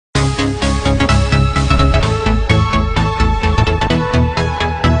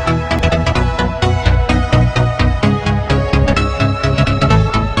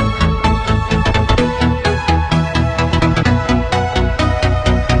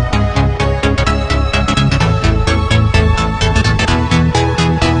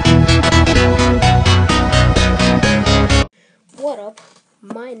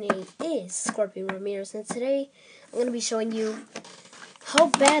Scorpion Ramirez, and today I'm going to be showing you how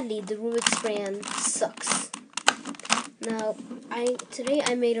badly the Rubik's brand sucks. Now, today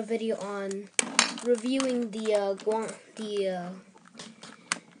I made a video on reviewing the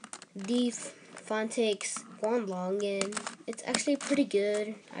Fontex Guanlong, and it's actually pretty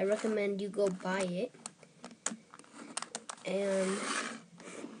good. I recommend you go buy it. And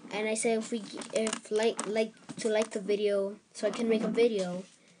I say if like the video, so I can make a video.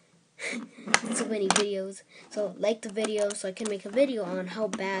 So many videos. So like the video, so I can make a video on how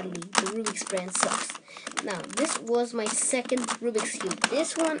badly the Rubik's brand sucks. Now, this was my second Rubik's Cube.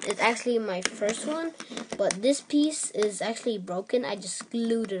 This one is actually my first one, but this piece is actually broken. I just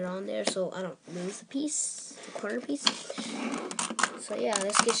glued it on there so I don't lose the piece, the corner piece. So yeah,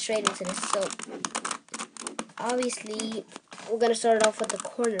 let's get straight into this. So obviously, we're gonna start off with the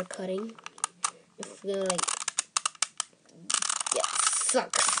corner cutting. If you're like, yeah,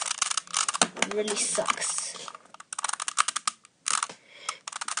 sucks. It really sucks.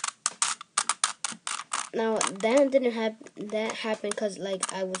 Now that didn't happen. That happened because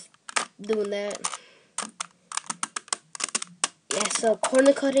like I was doing that. Yeah, so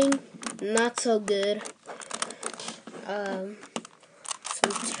corner cutting, not so good. Some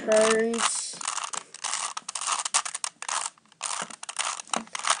turns.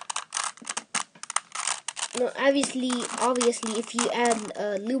 No, obviously, if you add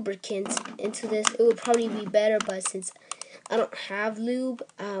lubricant into this, it would probably be better. But since I don't have lube,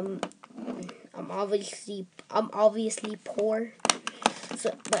 I'm obviously poor.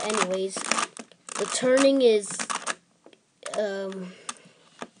 So, but anyways, the turning is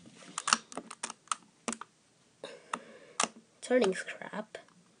turning's crap.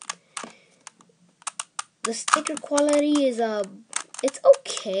 The sticker quality is it's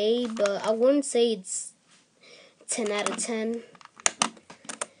okay, but I wouldn't say it's 10 out of 10.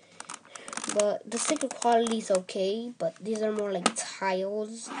 But the sticker quality is okay, but these are more like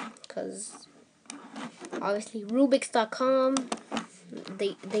tiles, because obviously Rubik.com,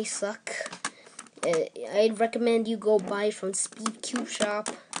 they suck. I'd recommend you go buy from Speed Cube Shop.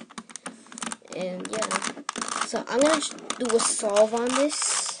 And yeah, so I'm gonna do a solve on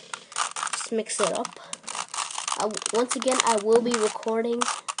this. Just mix it up. Once again, I will be recording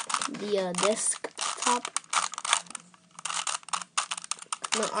the desktop.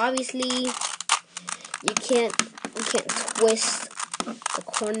 Now, obviously, you can't twist the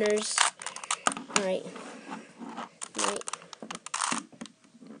corners. All right.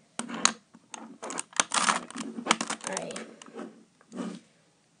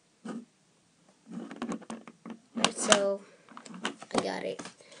 So I got it.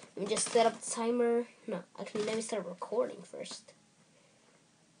 Let me just set up the timer. No, actually, let me start recording first.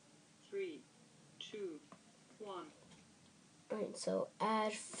 3, 2, 1. Alright, so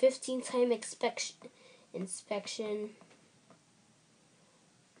add 15-time inspection.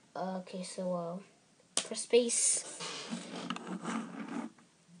 Okay, so press space.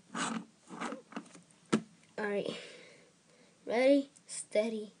 Alright, ready,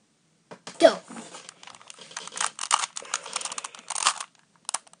 steady, go.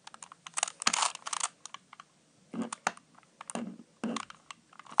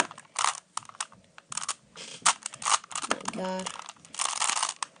 God.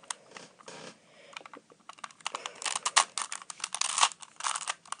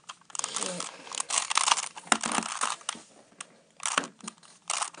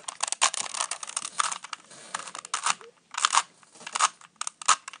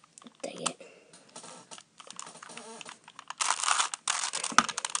 Dang it.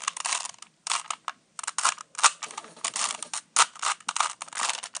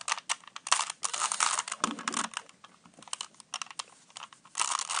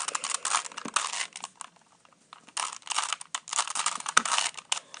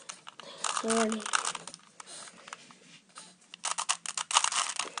 Sorry.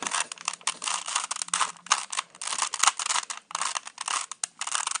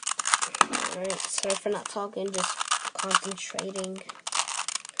 Alright, sorry for not talking, just concentrating.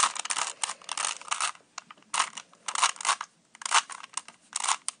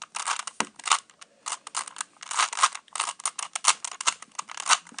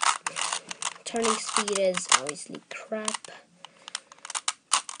 Turning speed is obviously crap.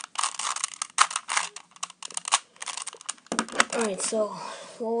 Alright, so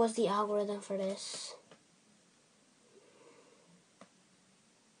what was the algorithm for this?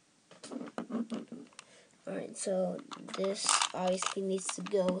 Alright, so this obviously needs to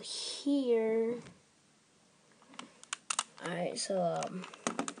go here. Alright, so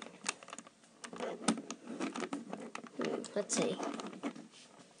let's see.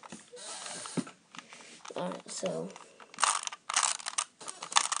 Alright, so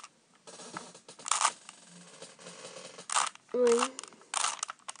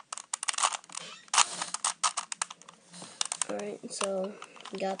alright, so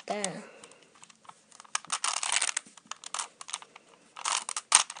got that.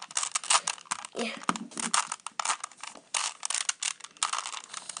 Yeah.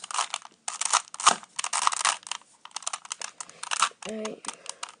 Alright.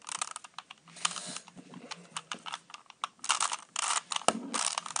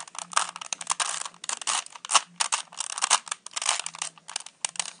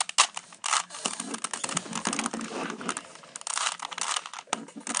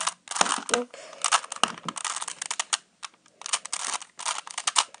 Nope.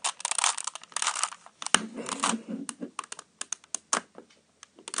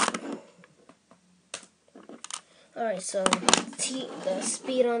 Alright, so the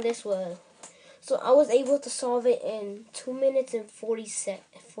speed on this was, so I was able to solve it in 2 minutes and 40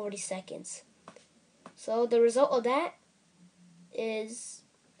 seconds. So the result of that is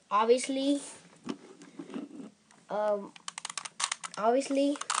obviously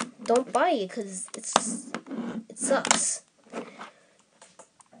don't buy it because it sucks.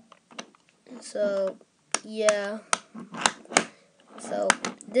 So yeah, so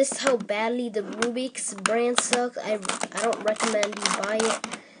this is how badly the Rubik's brand sucks. I don't recommend you buy it.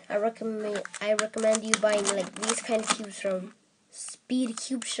 I recommend you buying like these kind of cubes from Speed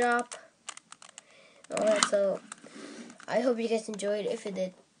Cube Shop. Alright, so I hope you guys enjoyed. If you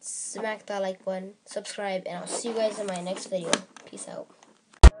did, smack that like button, subscribe, and I'll see you guys in my next video. Peace out.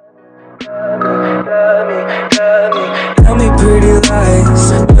 Tell me pretty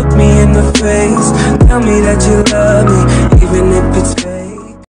lies, look me in the face. Tell me that you love me.